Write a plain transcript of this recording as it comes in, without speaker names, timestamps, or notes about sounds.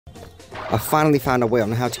I finally found a way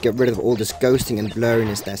on how to get rid of all this ghosting and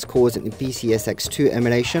blurriness that's causing the PCSX2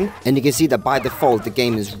 emulation. And you can see that by default, the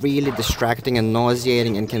game is really distracting and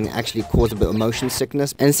nauseating and can actually cause a bit of motion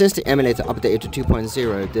sickness. And since the emulator updated to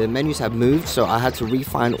 2.0, the menus have moved, so I had to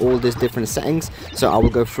refine all these different settings. So I will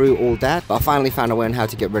go through all that, but I finally found a way on how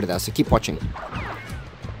to get rid of that, so keep watching.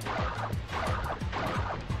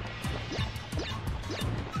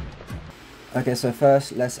 Okay, so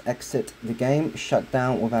first let's exit the game, shut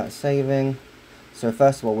down without saving. So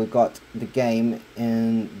first of all, we've got the game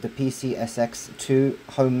in the PCSX2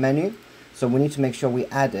 home menu. So we need to make sure we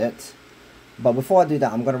add it. But before I do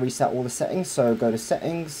that, I'm going to reset all the settings. So go to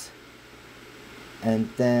settings, and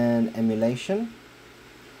then emulation,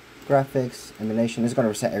 graphics, emulation. It's going to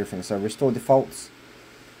reset everything. So restore defaults,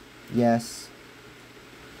 yes.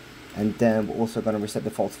 And then we're also going to reset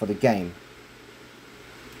defaults for the game.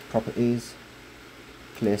 Properties,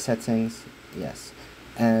 clear settings, yes.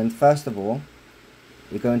 And first of all,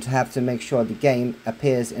 you're going to have to make sure the game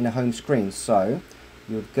appears in the home screen. So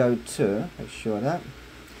you would go to, make sure that.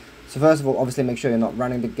 So first of all, obviously make sure you're not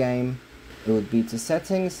running the game. It would be to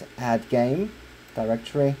settings, add game,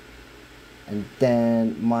 directory, and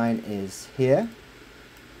then mine is here.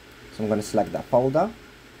 So I'm going to select that folder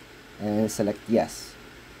and select yes.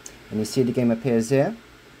 And you see the game appears here.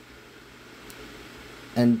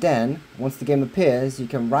 And then, once the game appears, you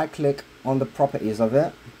can right click on the properties of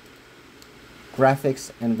it,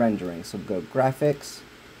 graphics and rendering. So go graphics,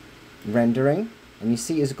 rendering, and you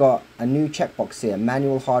see it's got a new checkbox here,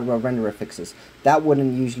 manual hardware renderer fixes. That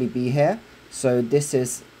wouldn't usually be here. So this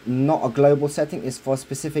is not a global setting, it's for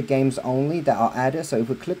specific games only that are added. So if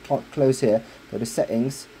we click close here, go to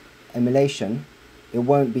settings, emulation, it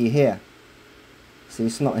won't be here. See,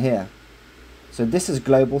 it's not here. So this is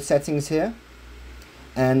global settings here.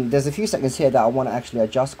 And there's a few settings here that I want to actually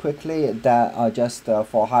adjust quickly that are just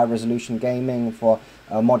for high resolution gaming for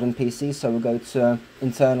modern PCs. So we'll go to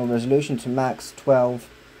internal resolution to max 12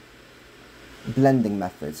 blending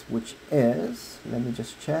methods, which is, let me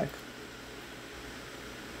just check.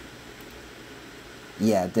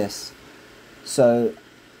 Yeah, this. So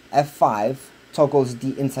F5 toggles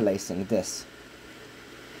deinterlacing, this.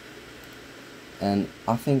 And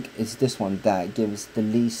I think it's this one that gives the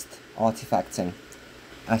least artifacting.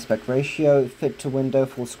 Aspect ratio, fit to window,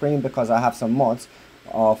 full screen, because I have some mods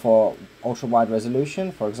for ultra wide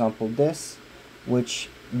resolution, for example this, which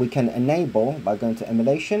we can enable by going to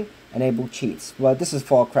emulation, enable cheats. Well, this is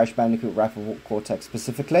for Crash Bandicoot Wrath of Cortex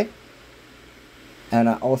specifically. And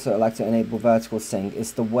I also like to enable vertical sync.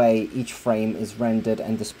 It's the way each frame is rendered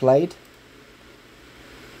and displayed.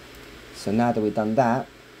 So now that we've done that,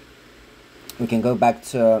 we can go back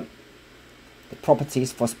to the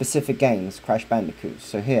properties for specific games, Crash Bandicoot.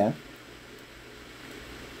 So here,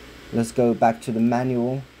 let's go back to the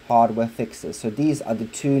manual hardware fixes. So these are the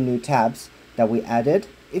two new tabs that we added.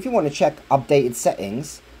 If you want to check updated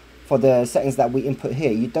settings for the settings that we input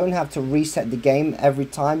here, you don't have to reset the game every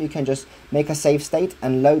time. You can just make a save state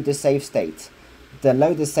and load the save state. The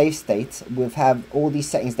load the save state will have all these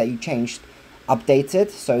settings that you changed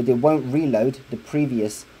updated, so they won't reload the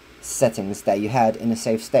previous settings that you had in a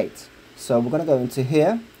save state. So we're going to go into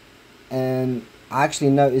here, and I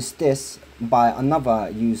actually noticed this by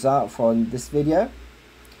another user from this video,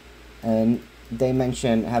 and they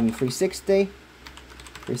mentioned having 360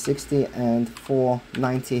 and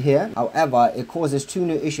 490 here. However, it causes two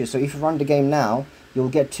new issues. So if you run the game now, you'll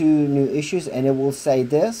get two new issues and it will say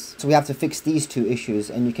this. So we have to fix these two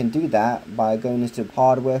issues, and you can do that by going into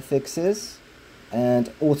hardware fixes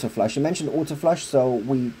and auto flush. You mentioned auto flush, so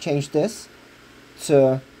we changed this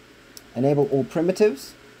to enable all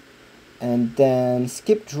primitives, and then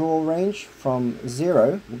skip draw range from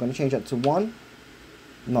 0. We're going to change that to 1,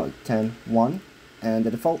 not 10, 1, and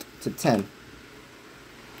the default to 10,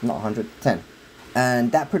 not 100, 10.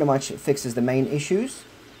 And that pretty much fixes the main issues.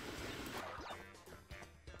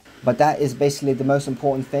 But that is basically the most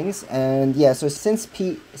important things. And yeah, so since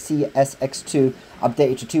PCSX2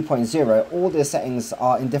 updated to 2.0, all the settings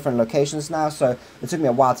are in different locations now. So it took me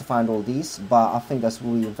a while to find all these, but I think that's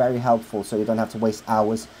really very helpful, so you don't have to waste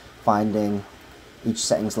hours finding each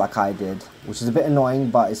settings like I did, which is a bit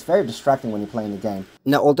annoying, but it's very distracting when you're playing the game.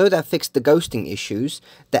 Now, although that fixed the ghosting issues,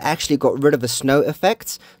 they actually got rid of the snow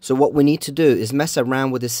effects. So what we need to do is mess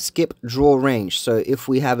around with this skip draw range. So if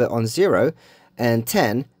we have it on 0 and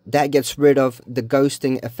 10, that gets rid of the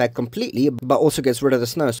ghosting effect completely, but also gets rid of the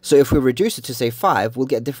snow. So if we reduce it to say 5, we'll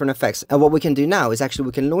get different effects. And what we can do now is actually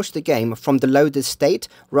we can launch the game from the loaded state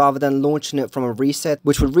rather than launching it from a reset,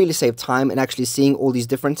 which would really save time and actually seeing all these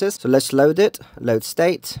differences. So let's load it, load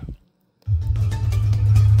state.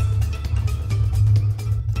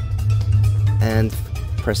 and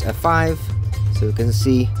press F5 so we can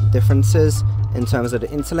see differences in terms of the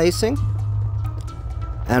interlacing.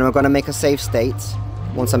 And we're going to make a save state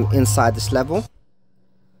once I'm inside this level.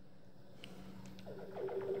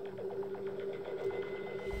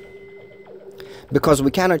 Because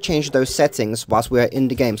we cannot change those settings whilst we're in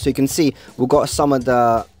the game. So you can see we've got some of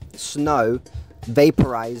the snow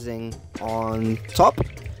vaporizing on top.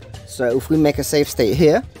 So if we make a save state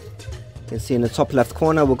here, you can see in the top left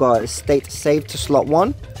corner we've got a state saved to slot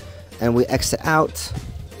 1, and we exit out,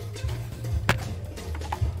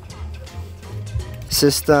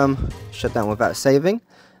 system, shut down without saving,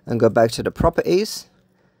 and go back to the properties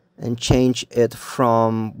and change it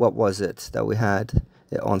from, what was it that we had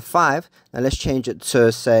it on 5. Now let's change it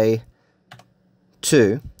to say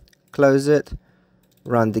 2, close it,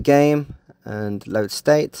 run the game and load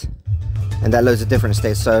state, and that loads a different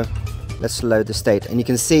state. So let's load the state, and you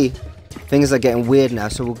can see things are getting weird now.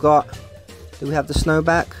 So we've got, do we have the snow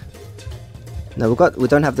back? No, we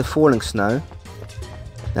don't have the falling snow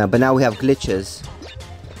now, but now we have glitches.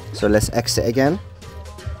 So let's exit again,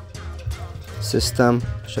 system,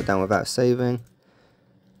 shut down without saving,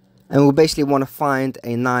 and we basically want to find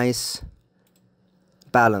a nice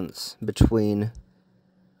balance between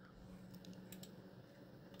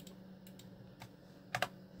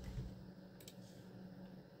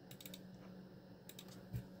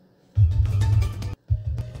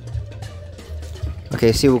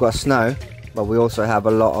okay, see, we've got snow, but we also have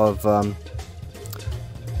a lot of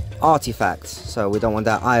artifacts, so we don't want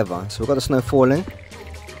that either. So we've got the snow falling.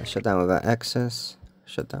 Let's shut down without access,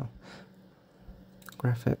 shut down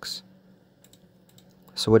graphics.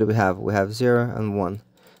 So what do we have? We have 0 and 1.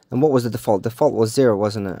 And what was the default? Default was 0,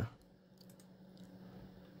 wasn't it?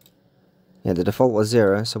 Yeah, the default was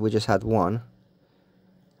 0, so we just had 1.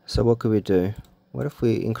 So what could we do? What if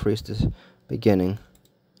we increase this beginning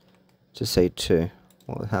to say 2?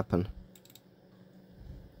 What would happen?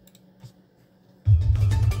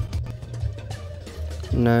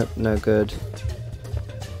 Nope, no good.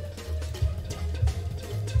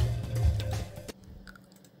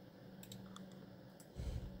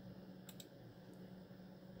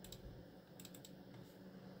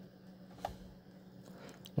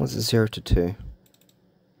 What's it, 0 to 2?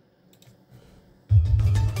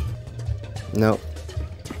 Nope.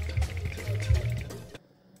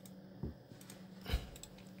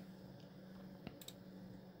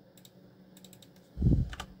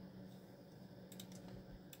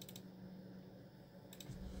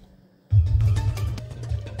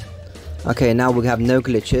 Okay, now we have no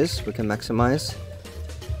glitches. We can maximize,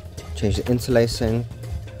 change the interlacing,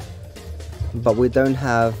 but we don't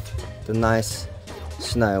have the nice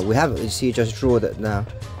snow. We have it, you see, just draw that now,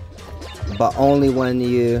 but only when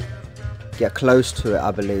you get close to it,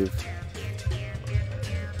 I believe.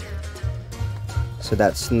 So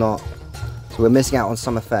that's not, so we're missing out on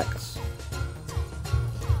some effects.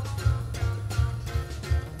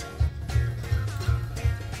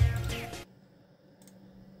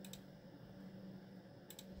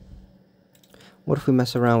 What if we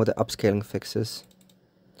mess around with the upscaling fixes?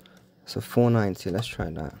 So 490, let's try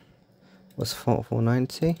that. What's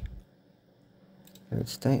 490? Load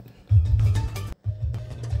state.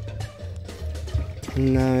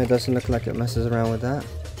 No, it doesn't look like it messes around with that.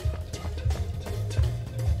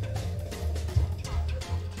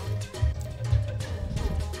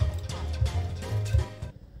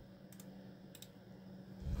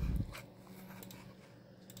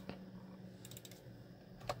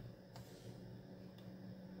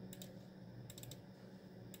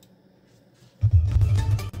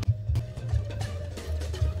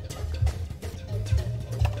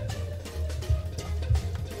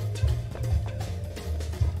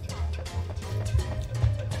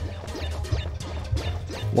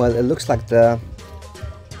 Well, it looks like the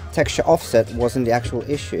texture offset wasn't the actual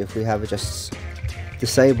issue if we have just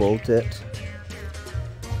disabled it.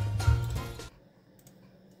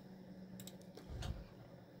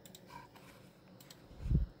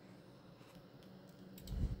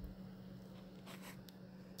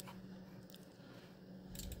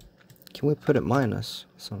 Can we put it minus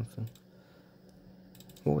something?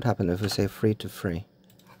 What would happen if we say 3 to 3?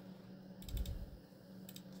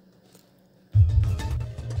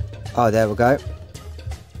 Oh, there we go.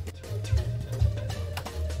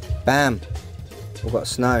 Bam! We've got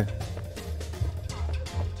snow.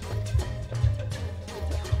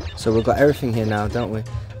 So we've got everything here now, don't we?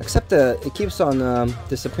 Except it keeps on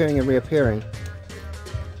disappearing and reappearing.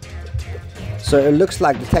 So it looks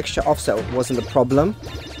like the texture offset wasn't the problem.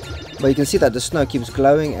 But you can see that the snow keeps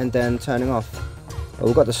glowing and then turning off. Well,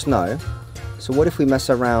 we've got the snow. So what if we mess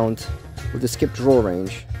around with the skip draw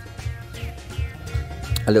range?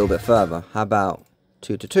 a little bit further. How about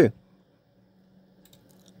 2 to 2?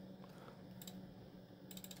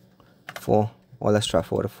 4. Or let's try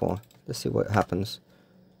 4 to 4. Let's see what happens.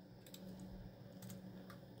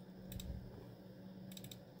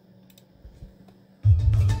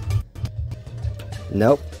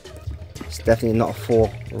 Nope. It's definitely not a 4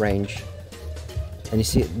 range. And you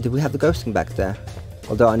see, do we have the ghosting back there?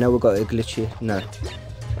 Although I know we've got a glitchy. No.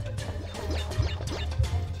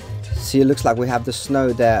 See, it looks like we have the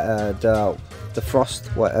snow there, the frost,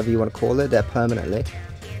 whatever you want to call it, there permanently.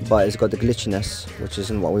 But it's got the glitchiness, which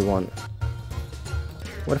isn't what we want.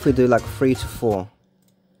 What if we do like 3 to 4?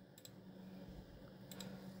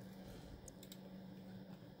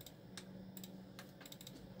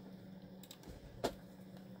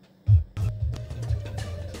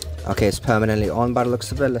 Okay, it's permanently on by the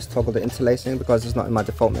looks of it. Let's toggle the interlacing because it's not in my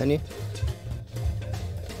default menu.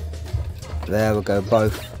 There we go,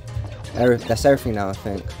 both. That's everything now, I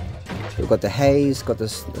think. We've got the haze, got the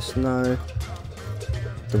snow,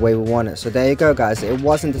 the way we want it. So there you go, guys. It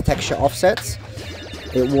wasn't the texture offsets.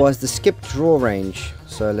 It was the skip draw range.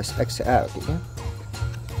 So let's exit out again.